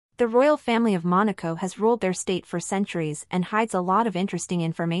The royal family of Monaco has ruled their state for centuries and hides a lot of interesting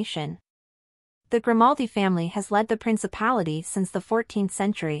information. The Grimaldi family has led the principality since the 14th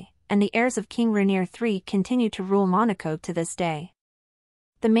century, and the heirs of King Rainier III continue to rule Monaco to this day.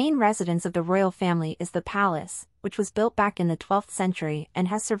 The main residence of the royal family is the palace, which was built back in the 12th century and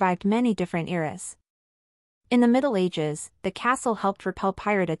has survived many different eras. In the Middle Ages, the castle helped repel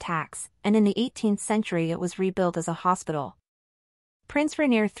pirate attacks, and in the 18th century it was rebuilt as a hospital. Prince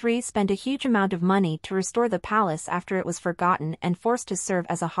Rainier III spent a huge amount of money to restore the palace after it was forgotten and forced to serve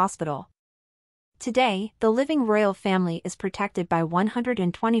as a hospital. Today, the living royal family is protected by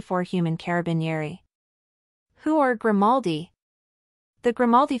 124 human carabinieri. Who are Grimaldi? The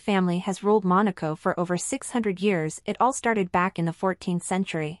Grimaldi family has ruled Monaco for over 600 years. It all started back in the 14th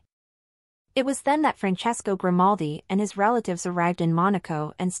century. It was then that Francesco Grimaldi and his relatives arrived in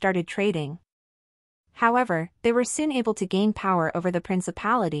Monaco and started trading. However, they were soon able to gain power over the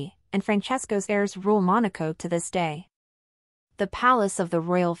principality, and Francesco's heirs rule Monaco to this day. The Palace of the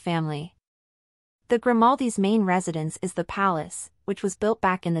Royal Family. The Grimaldi's main residence is the palace, which was built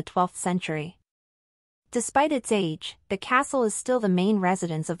back in the 12th century. Despite its age, the castle is still the main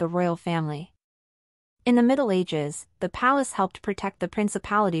residence of the royal family. In the Middle Ages, the palace helped protect the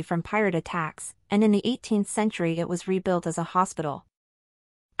principality from pirate attacks, and in the 18th century it was rebuilt as a hospital.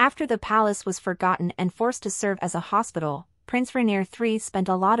 After the palace was forgotten and forced to serve as a hospital, Prince Rainier III spent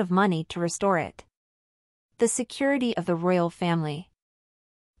a lot of money to restore it. The security of the royal family.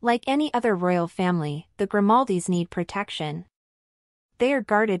 Like any other royal family, the Grimaldis need protection. They are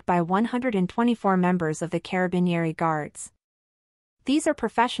guarded by 124 members of the Carabinieri Guards. These are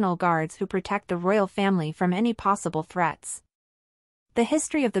professional guards who protect the royal family from any possible threats. The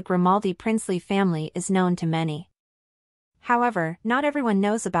history of the Grimaldi princely family is known to many. However, not everyone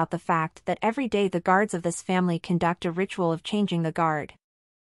knows about the fact that every day the guards of this family conduct a ritual of changing the guard.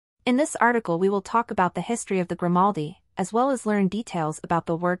 In this article we will talk about the history of the Grimaldi, as well as learn details about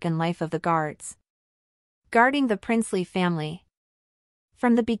the work and life of the guards. Guarding the princely family.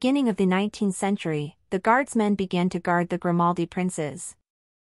 From the beginning of the 19th century, the guardsmen began to guard the Grimaldi princes.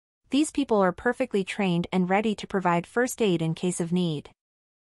 These people are perfectly trained and ready to provide first aid in case of need.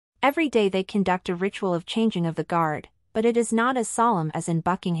 Every day they conduct a ritual of changing of the guard, but it is not as solemn as in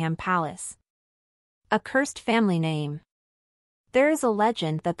Buckingham Palace. A cursed family name. There is a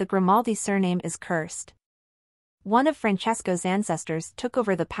legend that the Grimaldi surname is cursed. One of Francesco's ancestors took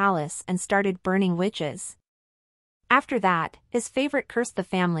over the palace and started burning witches. After that, his favorite cursed the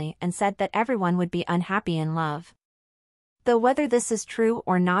family and said that everyone would be unhappy in love. Though whether this is true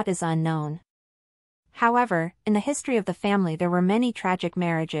or not is unknown. However, in the history of the family there were many tragic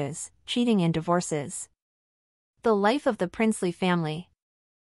marriages, cheating and divorces. The life of the princely family.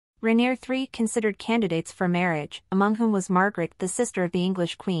 Rainier III considered candidates for marriage, among whom was Margaret, the sister of the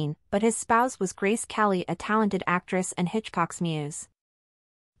English Queen, but his spouse was Grace Kelly, a talented actress and Hitchcock's muse.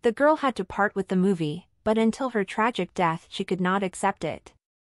 The girl had to part with the movie, but until her tragic death she could not accept it.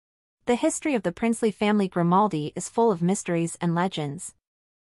 The history of the princely family Grimaldi is full of mysteries and legends.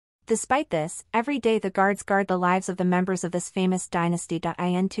 Despite this, every day the guards guard the lives of the members of this famous dynasty.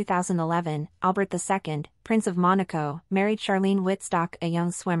 In 2011, Albert II, Prince of Monaco, married Charlene Whittstock, a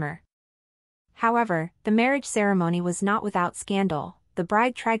young swimmer. However, the marriage ceremony was not without scandal. The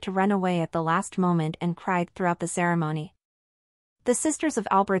bride tried to run away at the last moment and cried throughout the ceremony. The sisters of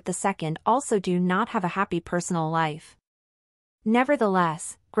Albert II also do not have a happy personal life.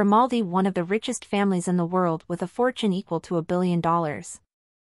 Nevertheless, Grimaldi, one of the richest families in the world with a fortune equal to $1 billion.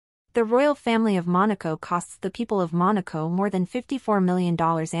 The royal family of Monaco costs the people of Monaco more than $54 million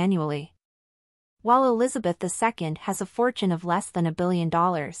annually, while Elizabeth II has a fortune of less than $1 billion.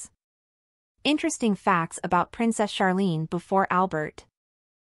 Interesting facts about Princess Charlene before Albert.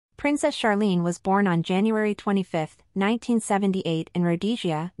 Princess Charlene was born on January 25, 1978 in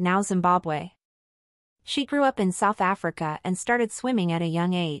Rhodesia, now Zimbabwe. She grew up in South Africa and started swimming at a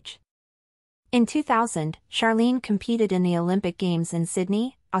young age. In 2000, Charlene competed in the Olympic Games in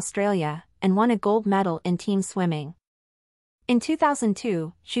Sydney, Australia, and won a gold medal in team swimming. In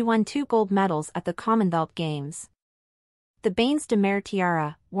 2002, she won 2 gold medals at the Commonwealth Games. The Bains de Mer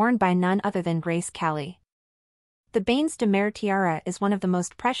tiara, worn by none other than Grace Kelly. The Bains de Mer tiara is one of the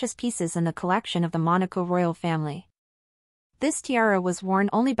most precious pieces in the collection of the Monaco royal family. This tiara was worn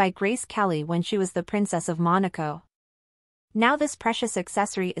only by Grace Kelly when she was the Princess of Monaco. Now this precious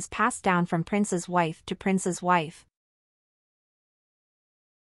accessory is passed down from prince's wife to prince's wife.